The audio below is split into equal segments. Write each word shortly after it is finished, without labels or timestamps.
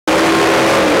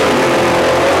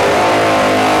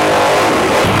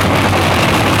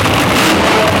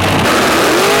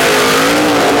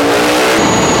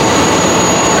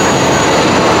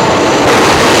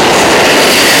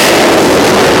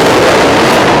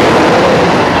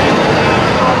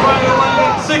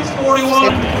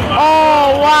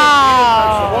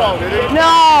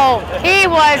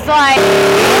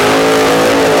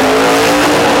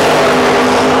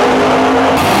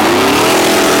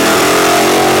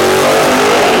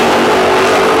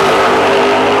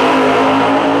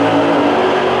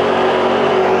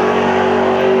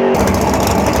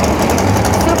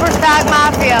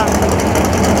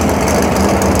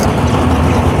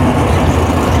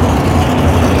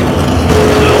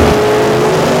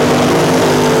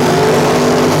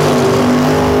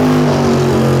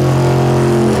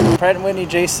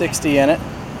Whitney J60 in it.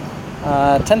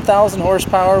 10,000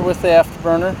 horsepower with the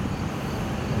afterburner.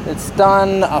 It's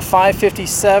done a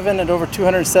 557 at over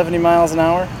 270 miles an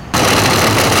hour.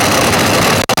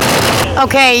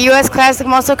 Okay, US Classic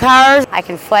Muscle Cars. I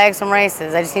can flag some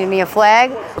races. I just need me a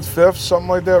flag. Fifth, something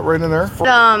like that, right in there.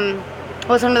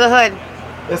 What's under the hood?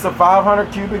 It's a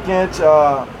 500 cubic inch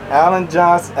Allen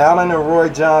and Roy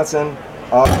Johnson.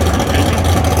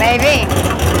 Maybe.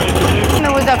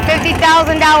 It was a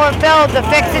 $50,000 bill to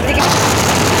fix it together.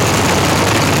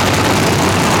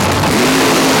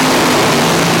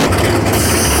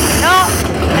 No,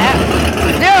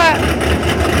 do it.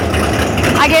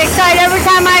 I get excited every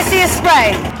time I see a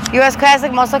spray. US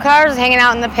Classic Muscle Cars hanging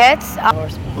out in the pits. A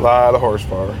lot of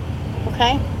horsepower.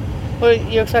 Okay. What are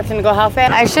you expecting to go how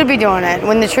fast? I should be doing it.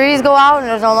 When the trees go out and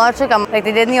there's no electric, I'm like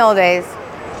they did in the old days.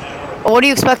 What are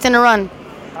you expecting to run?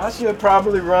 I should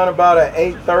probably run about an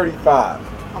 835.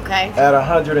 Okay. At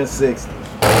 160. Woo!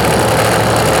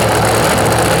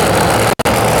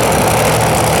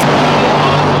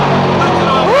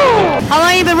 How long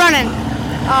have you been running?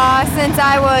 Since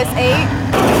I was 8.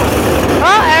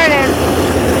 Oh, there it is.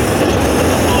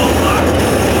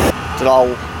 Did a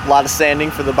lot of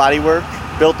sanding for the body work.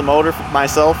 Built the motor for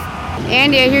myself.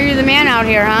 Andy, I hear you're the man out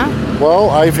here, huh? Well,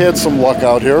 I've had some luck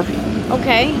out here.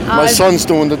 Okay. My son's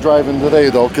doing the driving today,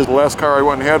 though, because the last car I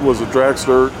went and had was a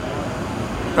Dragster,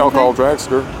 alcohol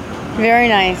Dragster. Very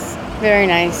nice. Very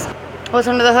nice. What's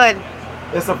under the hood?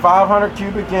 It's a 500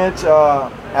 cubic inch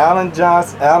Allen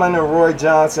and Roy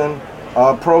Johnson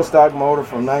Pro Stock motor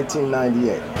from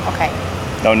 1998. Okay.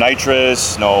 No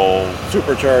nitrous, no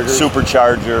Superchargers.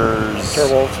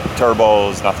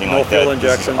 turbos, nothing like that. No fuel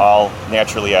injection. All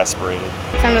naturally aspirated.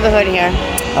 What's under the hood here?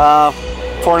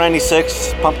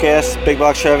 496 pump gas, big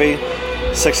block Chevy,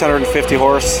 650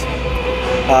 horse,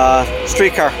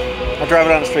 street car. I drive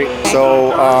it on the street.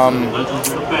 So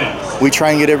we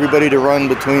try and get everybody to run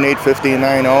between 850 and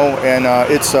 90, and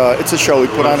it's a show. We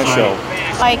put on a show.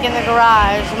 Like in the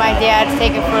garage, my dad's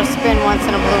taken for a spin once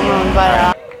in a blue moon,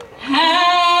 but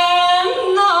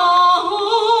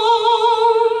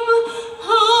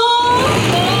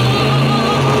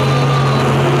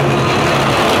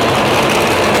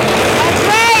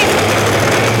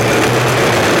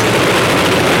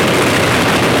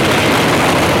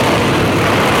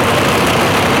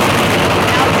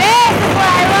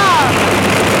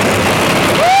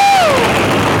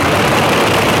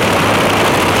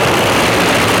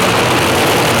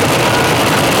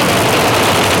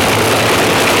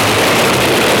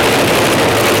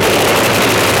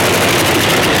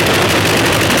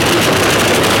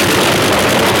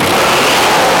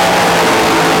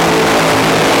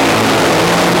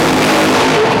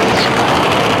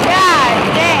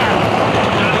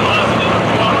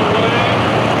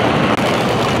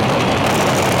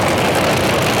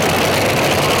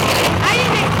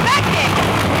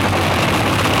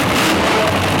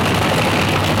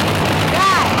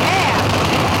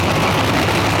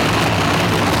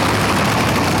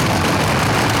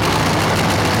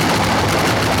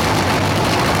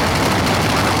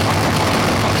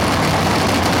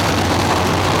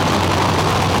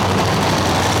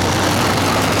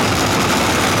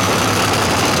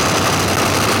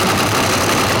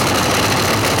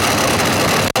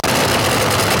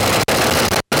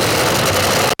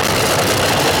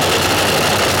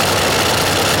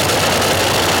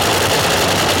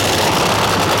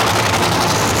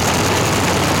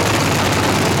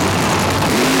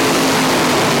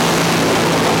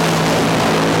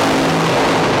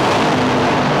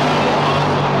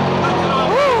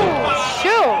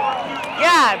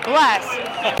bless.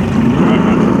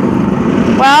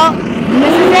 Well,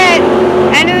 this is it.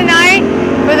 End of the night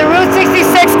for the Route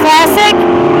 66 Classic.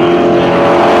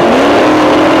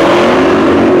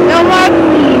 No more.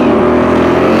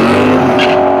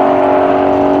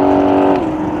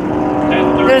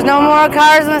 There's no more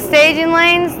cars in the staging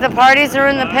lanes. The parties are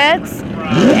in the pits.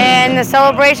 And the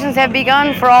celebrations have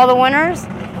begun for all the winners,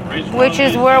 which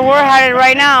is where we're headed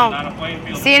right now.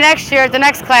 See you next year at the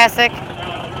next Classic.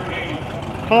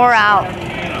 We're out.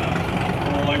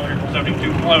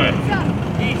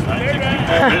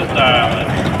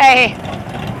 Hey.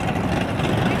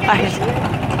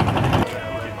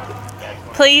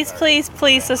 Please, please,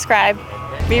 please subscribe.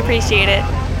 We appreciate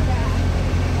it.